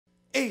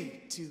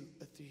A, 2,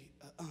 a 3,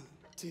 a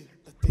 2,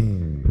 a 3.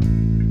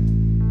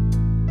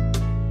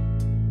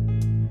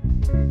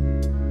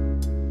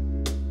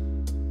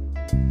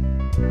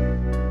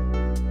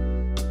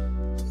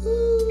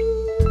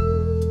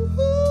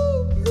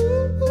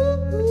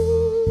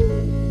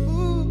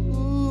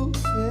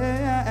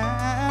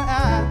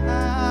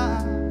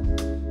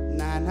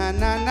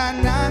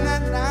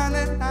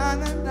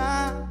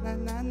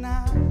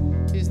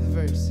 Here's the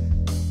verse.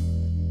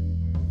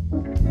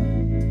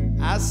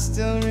 I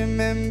still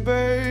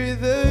remember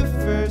the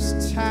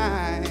first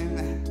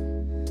time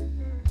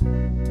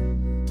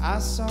I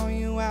saw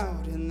you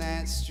out in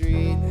that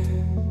street.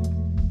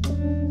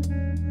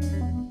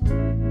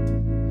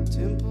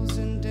 Temples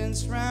and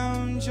dents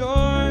round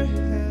your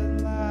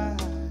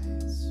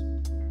headlights,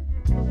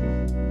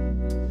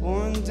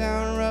 worn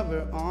down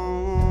rubber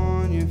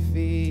on your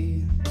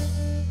feet.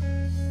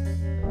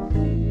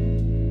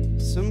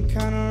 Some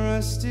kind of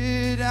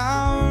rusted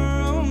out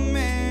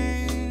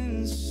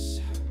romance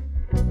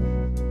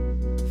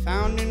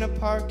found in a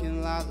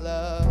parking lot,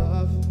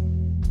 love.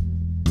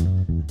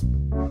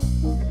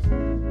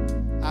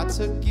 I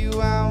took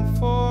you out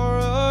for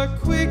a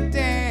quick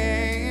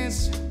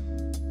dance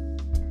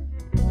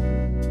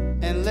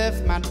and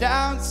left my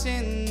doubts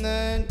in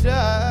the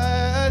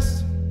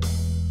dust.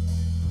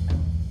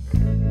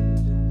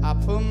 I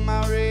put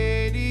my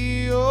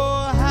radio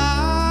high,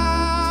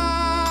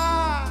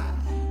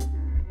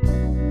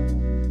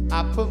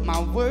 I put my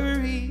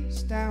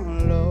worries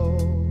down low,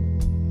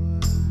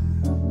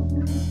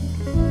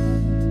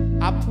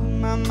 I put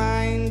my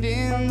mind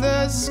in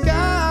the sky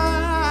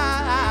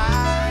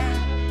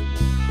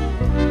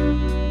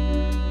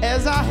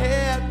as I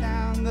head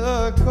down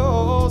the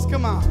coast.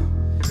 Come on.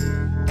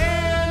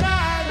 And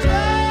I drive,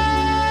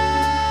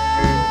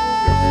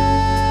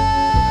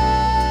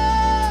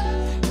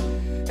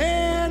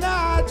 and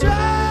I drive,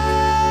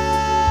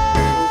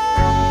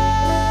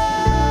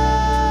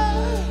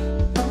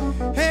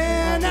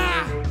 and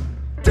I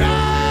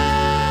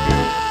drive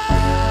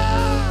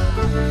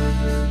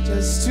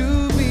just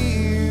to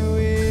be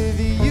with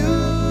you,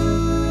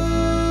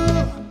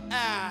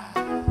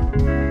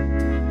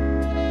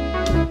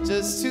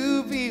 just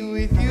to be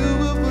with you,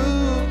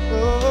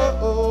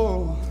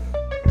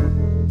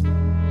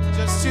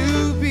 just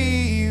to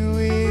be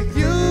with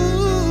you,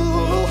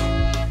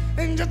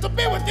 and just to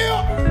be with you.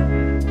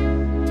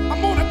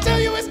 I'm gonna tell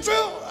you it's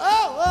true.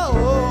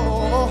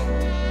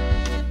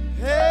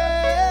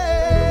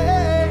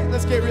 Hey,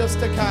 let's get real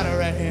staccato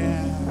right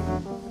here.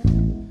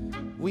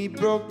 We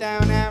broke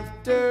down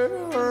after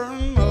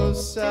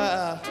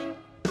Hermosa,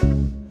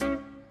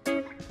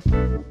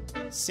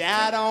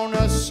 sat on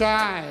the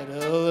side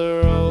of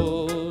the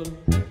road.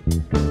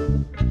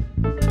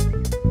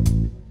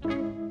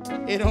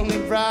 It only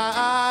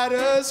brought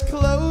us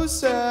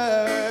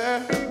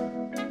closer,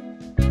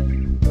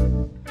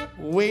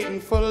 waiting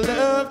for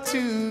love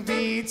to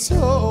be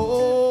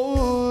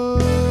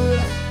told.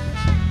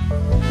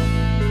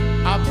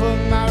 I put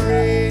my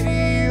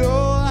radio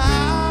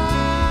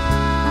high,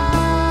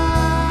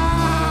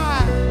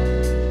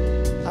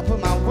 I put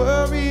my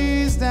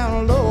worries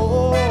down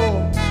low,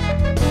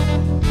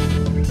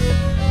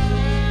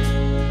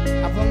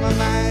 I put my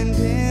mind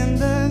in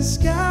the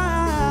sky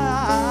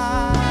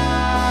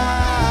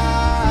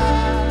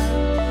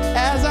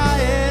as I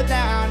head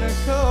down the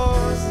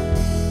coast.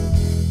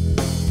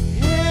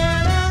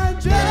 And I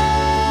drive,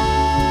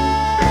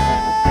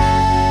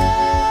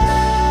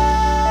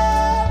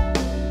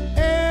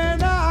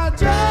 and I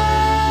drive,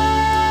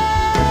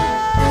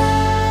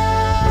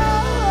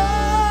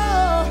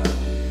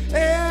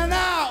 and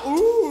I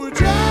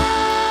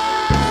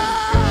drive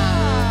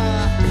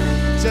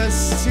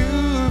just to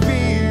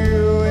be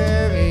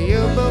with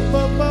you.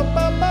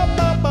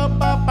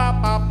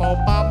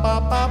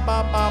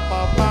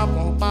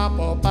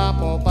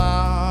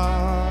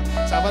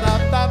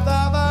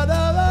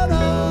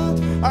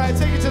 All right,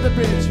 take it to the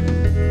bridge.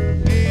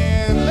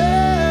 And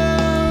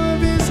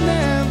love is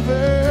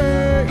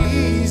never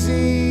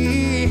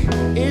easy.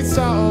 It's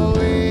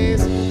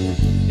always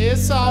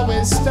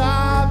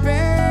stop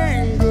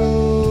and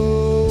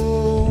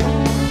go.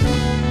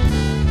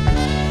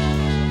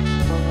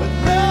 But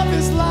love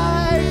is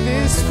like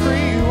this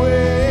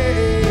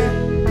freeway.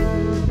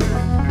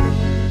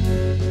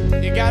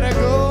 You gotta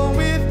go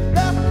with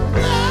the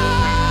flow.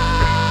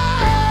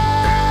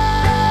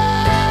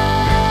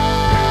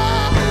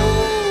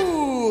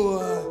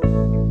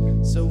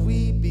 So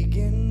we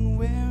begin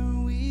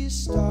where we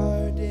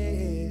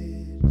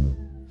started.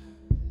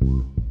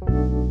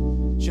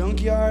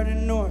 Junkyard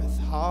in North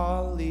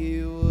Hollywood.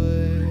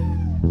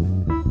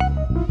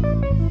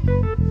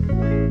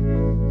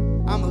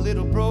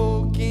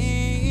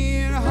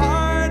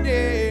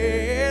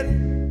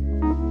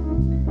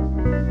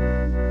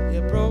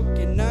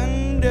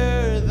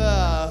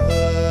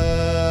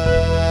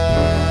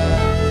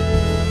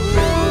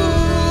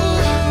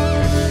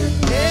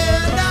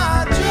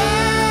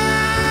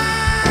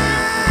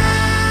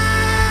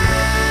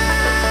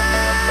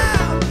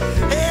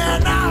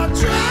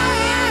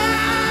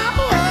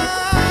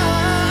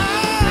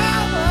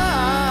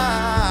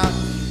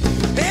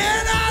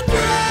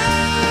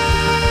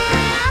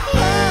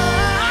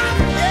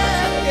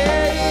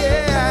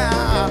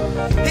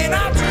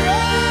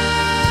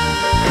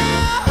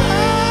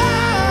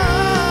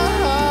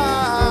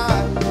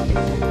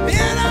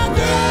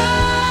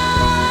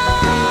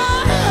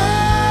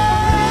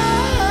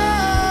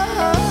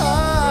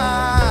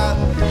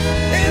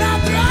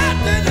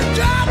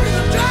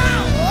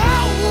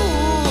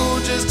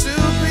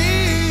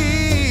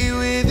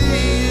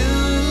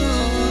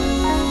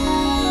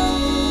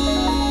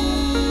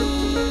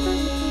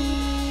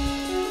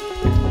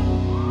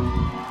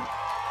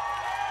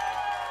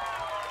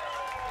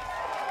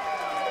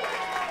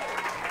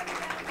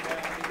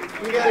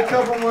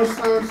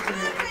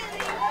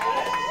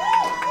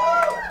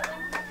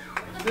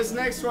 This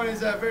next one is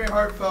very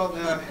heartfelt.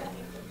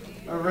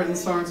 I've written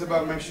songs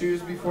about my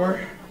shoes before.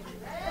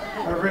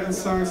 I've written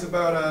songs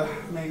about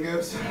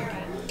mangoes.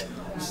 I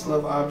just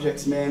love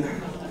objects, man.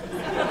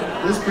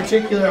 This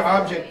particular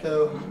object,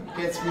 though,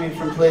 gets me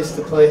from place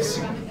to place.